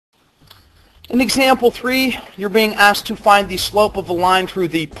In example 3, you're being asked to find the slope of a line through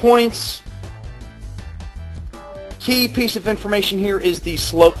the points. Key piece of information here is the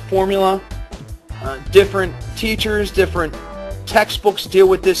slope formula. Different teachers, different textbooks deal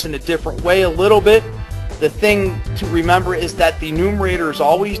with this in a different way a little bit. The thing to remember is that the numerator is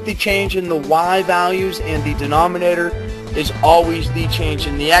always the change in the y values and the denominator is always the change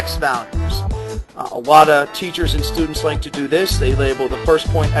in the x values. A lot of teachers and students like to do this. They label the first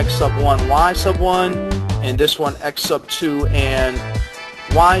point x sub 1, y sub 1, and this one x sub 2 and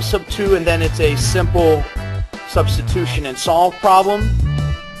y sub 2, and then it's a simple substitution and solve problem.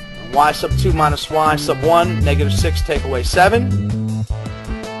 Y sub 2 minus y sub 1, negative 6 take away 7.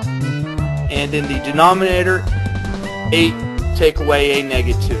 And in the denominator, 8 take away a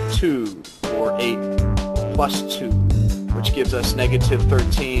negative 2, or 8 plus 2. Which gives us negative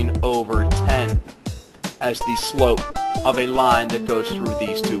 13 over 10 as the slope of a line that goes through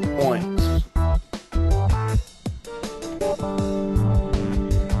these 2 points.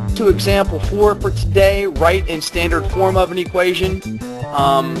 To example 4 for today, write in standard form of an equation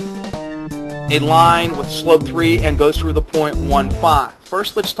a line with slope 3 and goes through the point 1, 5.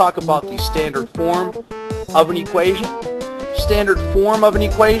 First, let's talk about the standard form of an equation. Standard form of an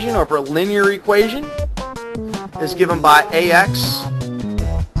equation, or for a linear equation, is given by ax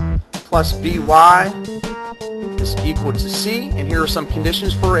plus by is equal to c, and here are some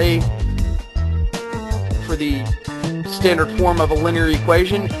conditions for the standard form of a linear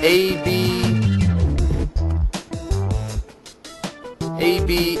equation. a,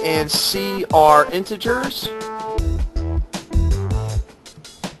 b, and c are integers,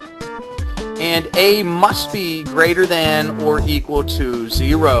 and a must be greater than or equal to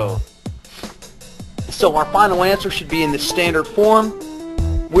 0. So our final answer should be in the standard form.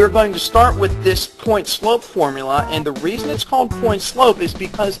 We're going to start with this point slope formula, and the reason it's called point slope is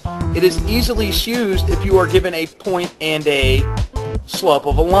because it is easily used if you are given a point and a slope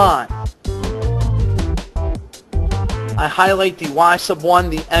of a line. I highlight the y sub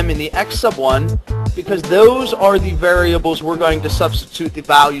 1, the m, and the x sub 1 because those are the variables we're going to substitute the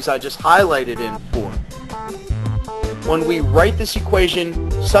values I just highlighted in for. When we write this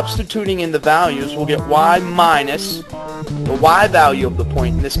equation, substituting in the values, we'll get y minus the y value of the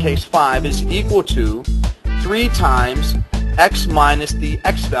point, in this case 5, is equal to 3 times x minus the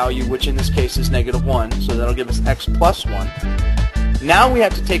x value, which in this case is negative 1, so that'll give us x plus 1. Now we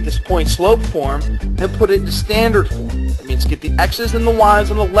have to take this point slope form and put it into standard form. That means get the x's and the y's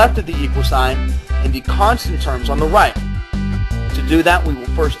on the left of the equal sign and the constant terms on the right. To do that, we will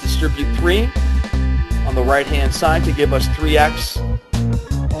first distribute 3 on the right hand side to give us 3x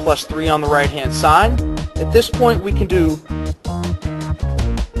plus 3 on the right hand side. At this point we can do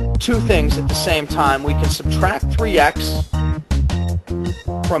 2 things at the same time. We can subtract 3x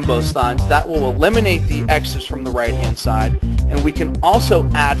from both sides. That will eliminate the x's from the right hand side, and we can also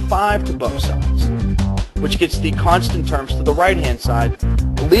add 5 to both sides, which gets the constant terms to the right hand side,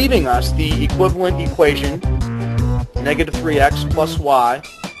 leaving us the equivalent equation negative 3x plus y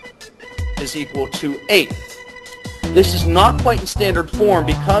is equal to 8. This is not quite in standard form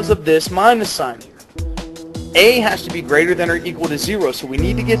because of this minus sign here. A has to be greater than or equal to 0, so we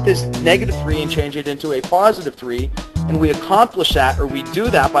need to get this negative 3 and change it into a positive 3, and we accomplish that, or we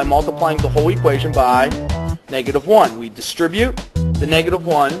do that by multiplying the whole equation by negative 1. We distribute the negative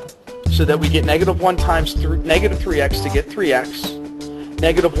 1 so that we get negative 1 times negative 3x to get 3x,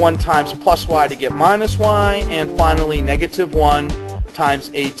 negative 1 times plus y to get minus y, and finally negative 1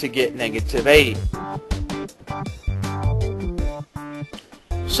 times 8 to get negative 8.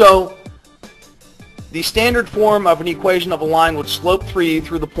 So the standard form of an equation of a line with slope 3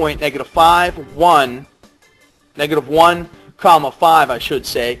 through the point negative 5, 1, negative 1, comma 5 I should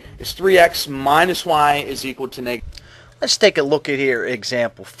say, is 3x minus y is equal to negative. Let's take a look at here,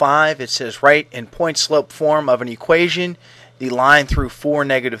 example 5. It says write in point slope form of an equation the line through 4,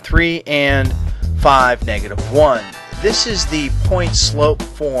 negative 3 and 5, negative 1. This is the point slope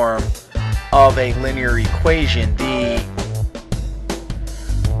form of a linear equation. The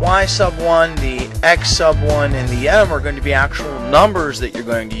y sub 1, the x sub 1, and the m are going to be actual numbers that you're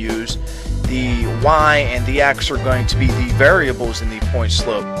going to use. The y and the x are going to be the variables in the point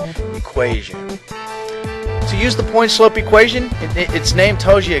slope equation. To use the point slope equation, its name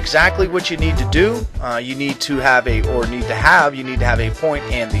tells you exactly what you need to do. You need to have a point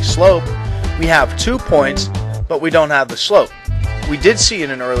and the slope. We have 2 points, but we don't have the slope. We did see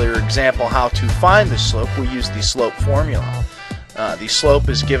in an earlier example how to find the slope. We used the slope formula. The slope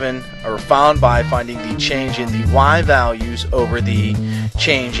is given or found by finding the change in the y values over the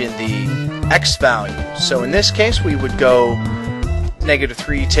change in the x values. So in this case we would go negative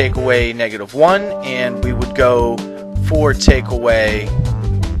 3 take away negative 1, and we would go 4 take away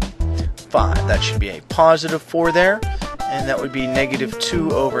 5. That should be a positive 4 there, and that would be negative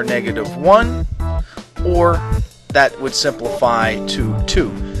 2 over negative 1, or that would simplify to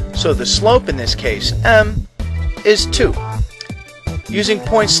 2. So the slope in this case, m, is 2. Using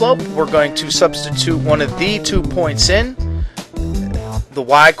point slope, we're going to substitute one of the 2 points in. The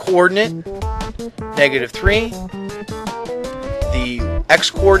y coordinate, negative 3. The x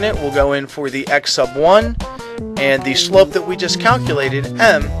coordinate will go in for the x sub 1. And the slope that we just calculated,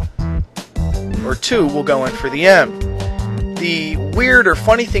 m, or 2, will go in for the m. The weird or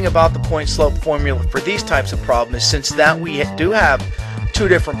funny thing about the point slope formula for these types of problems is since that we do have 2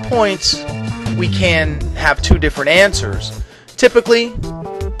 different points, we can have 2 different answers. Typically,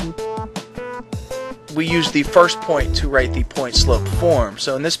 we use the first point to write the point slope form.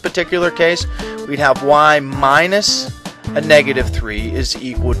 So in this particular case, we'd have y minus a negative 3 is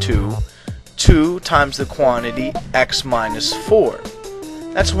equal to 2 times the quantity x minus 4.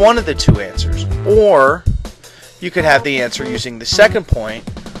 That's one of the 2 answers. Or you could have the answer using the second point,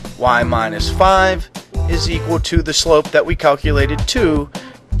 y minus 5 is equal to the slope that we calculated, 2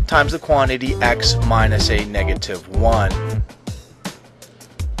 times the quantity x minus a negative 1.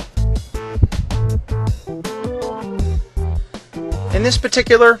 In this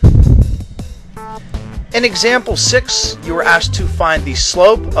particular, in example 6, you were asked to find the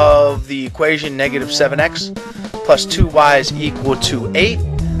slope of the equation negative 7x plus 2y is equal to 8.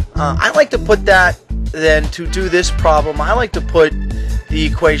 I like to put that, then to do this problem, I like to put the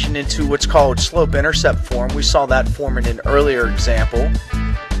equation into what's called slope-intercept form. We saw that form in an earlier example.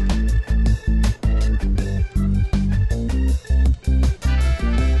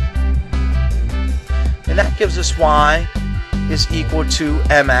 And that gives us y is equal to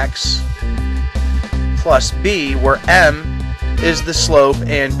mx plus b, where m is the slope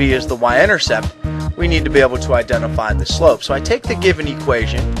and b is the y-intercept. We need to be able to identify the slope. So I take the given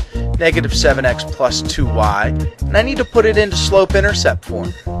equation, negative 7x plus 2y, and I need to put it into slope-intercept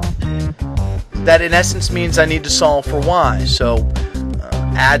form. That in essence means I need to solve for y. So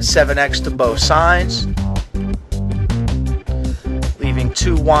add 7x to both sides, leaving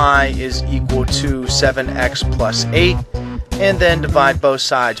 2y is equal to 7x plus 8, and then divide both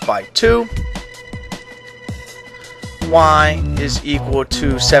sides by 2. Y is equal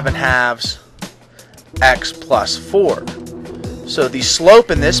to 7/2 x plus 4. So the slope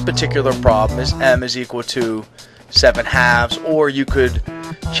in this particular problem is m is equal to 7/2, or you could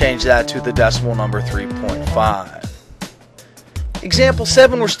change that to the decimal number 3.5. Example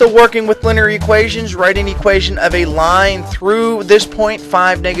 7, we're still working with linear equations. Write an equation of a line through this point,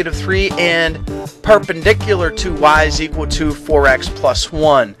 5, negative 3, and perpendicular to y is equal to 4x plus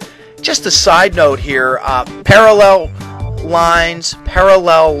 1. Just a side note here, parallel lines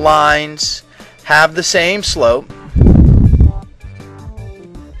have the same slope.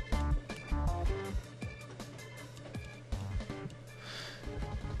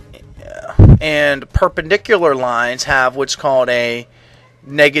 And perpendicular lines have what's called a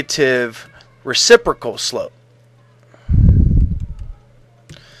negative reciprocal slope.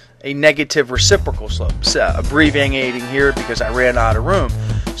 A negative reciprocal slope. So, abbreviating here because I ran out of room.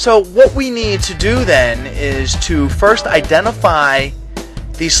 So what we need to do then is to first identify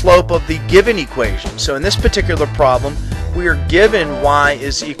the slope of the given equation. So in this particular problem, we are given y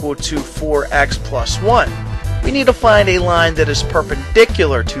is equal to 4x plus 1. We need to find a line that is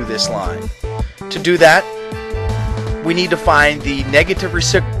perpendicular to this line. To do that, we need to find the negative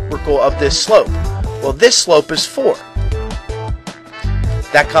reciprocal of this slope. Well, this slope is 4.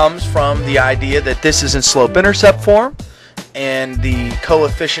 That comes from the idea that this is in slope-intercept form, and the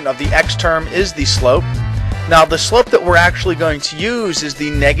coefficient of the x term is the slope. Now, the slope that we're actually going to use is the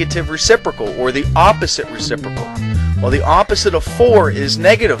negative reciprocal, or the opposite reciprocal. Well, the opposite of 4 is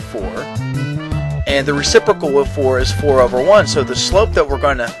negative 4, and the reciprocal of 4 is 4 over 1. So the slope that we're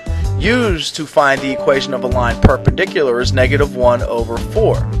going to use to find the equation of a line perpendicular is negative 1 over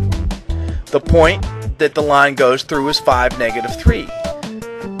 4. The point that the line goes through is 5, negative 3.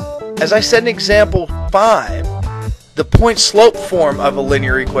 As I said in example 5, the point slope form of a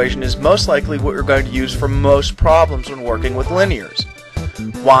linear equation is most likely what you're going to use for most problems when working with linears.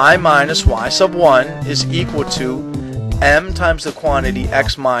 Y minus y sub 1 is equal to m times the quantity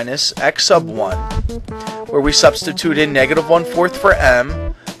x minus x sub 1, where we substitute in negative 1/4 for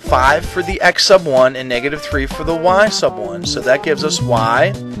m, 5 for the x sub 1, and negative 3 for the y sub 1. So that gives us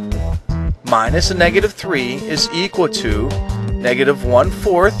y minus a negative 3 is equal to negative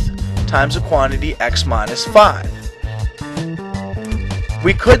 1/4 times the quantity x minus 5.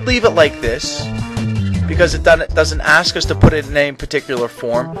 We could leave it like this, because it doesn't ask us to put it in any particular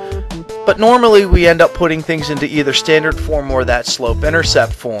form. But normally we end up putting things into either standard form or that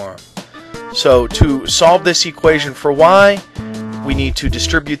slope-intercept form. So to solve this equation for y, we need to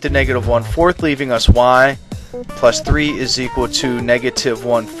distribute the negative 1/4, leaving us y plus 3 is equal to negative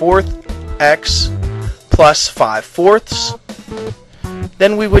 1/4 x plus 5/4.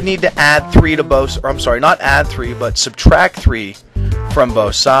 Then we would need to add 3 to both, or I'm sorry, not add 3, but subtract 3 from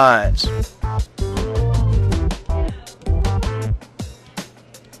both sides.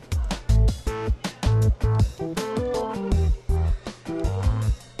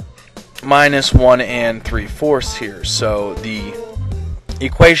 Minus 1 3/4 here. So the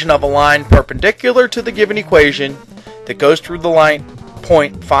equation of a line perpendicular to the given equation that goes through the line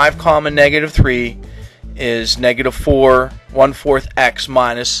point 5 comma negative 3 is negative 4 1/4 x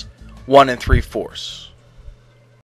minus 1 3/4.